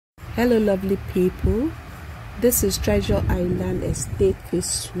Hello lovely people, this is Treasure Island Estate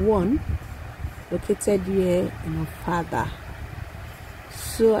Phase 1 located here in Ofada.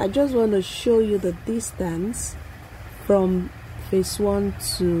 So I just want to show you the distance from Phase 1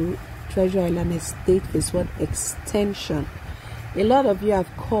 to Treasure Island Estate Phase 1 extension. A lot of you have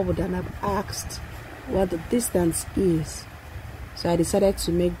called and have asked what the distance is, so I decided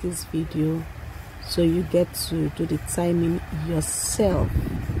to make this video so you get to do the timing yourself,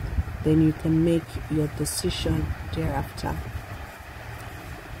 then you can make your decision thereafter.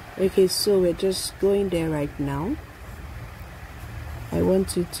 Okay, so we're just going there right now. I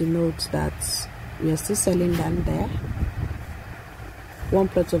want you to note that we are still selling land there. One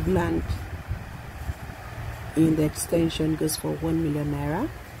plot of land in the extension goes for 1 million naira.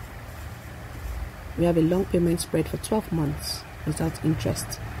 We have a long payment spread for 12 months without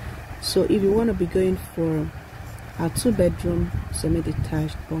interest. So if you want to be going for a 2-bedroom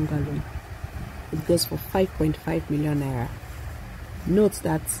semi-detached bungalow, it goes for 5.5 million naira. Note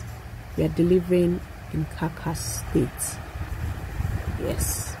that we are delivering in Carcass state.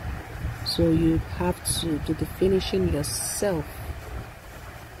 Yes, so you have to do the finishing yourself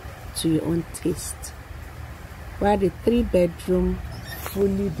to your own taste. While the 3-bedroom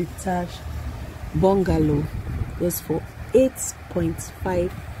fully detached bungalow goes for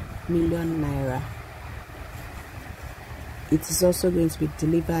 8.5 million naira. It is also going to be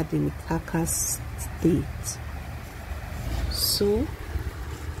delivered in carcass state. So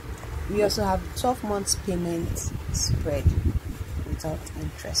we also have 12 months payment spread without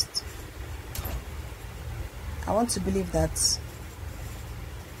interest. I want to believe that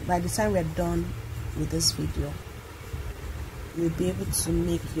by the time we're done with this video, you'll be able to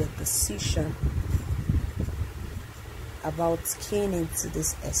make your decision about keying into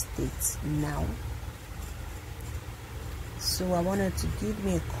this estate now. So I wanted to give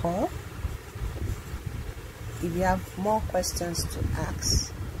me a call. If you have more questions to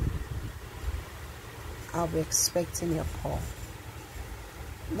ask, I'll be expecting your call.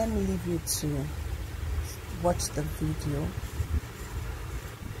 Let me leave you to watch the video.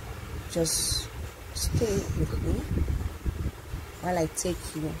 Just stay with me while I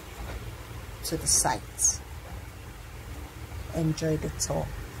take you to the site. Enjoy the tour.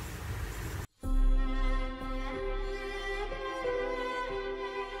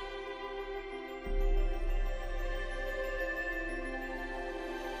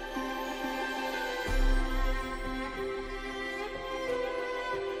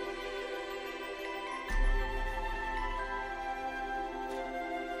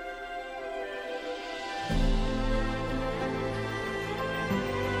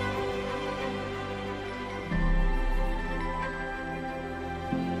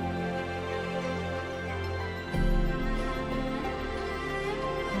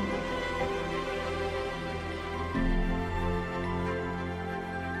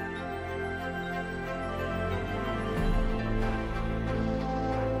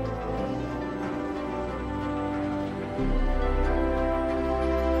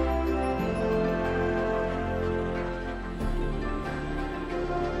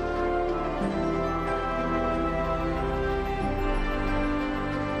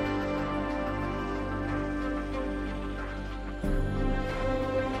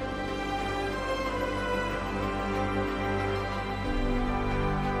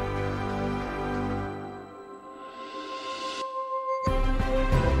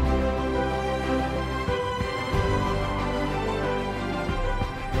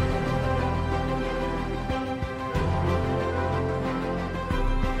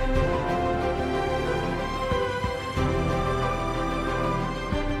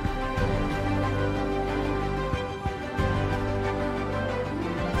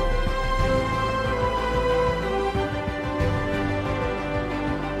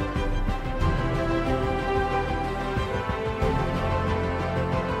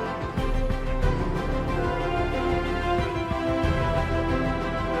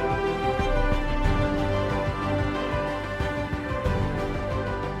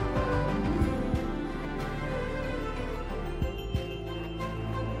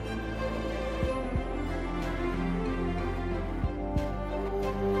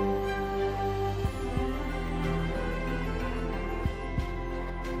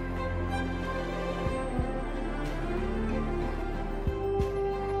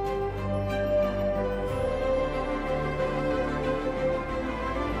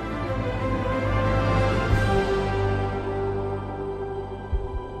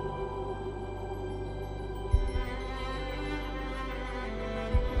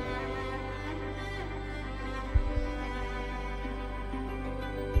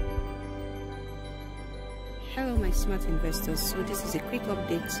 Hello my smart investors, so this is a quick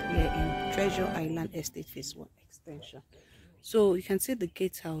update here in Treasure Island Estate Phase 1 extension. So you can see the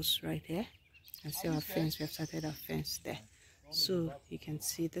gatehouse right here and see our fence. We have started our fence there, so you can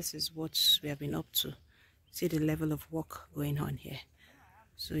see this is what we have been up to. See the level of work going on here,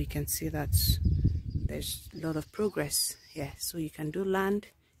 so you can see that there's a lot of progress here. So you can do land,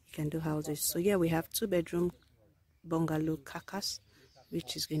 you can do houses. So here we have 2-bedroom bungalow carcass,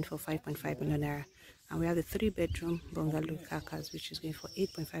 which is going for 5.5 million naira, and we have the 3-bedroom bungalow carcass, which is going for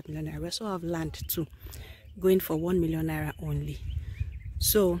 8.5 million naira. We also have land too, going for 1 million naira only.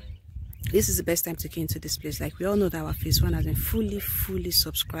 So this is the best time to key into this place. Like we all know that our phase 1 has been fully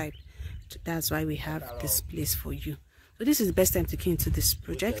subscribed. That's why we have this place for you. So this is the best time to key into this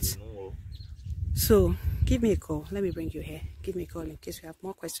project. So give me a call. Let me bring you here. Give me a call in case you have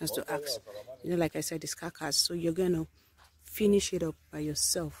more questions to ask. You know, like I said, it's carcass, so you're gonna finish it up by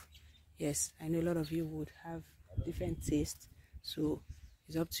yourself. Yes, I know a lot of you would have different tastes, so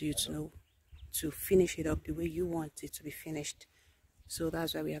it's up to you to know to finish it up the way you want it to be finished. So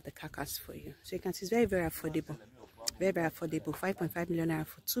that's why we have the carcass for you. So you can see it's very affordable, very affordable. 5.5 million naira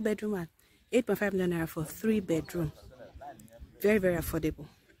for 2-bedroom and 8.5 million naira for 3-bedroom. Very affordable.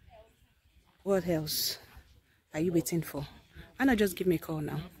 What else are you waiting for? Why not just give me a call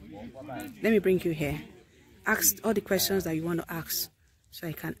now? Let me bring you here. Ask all the questions that you want to ask so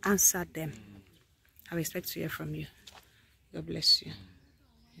I can answer them. I expect to hear from you. God bless you.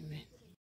 Amen.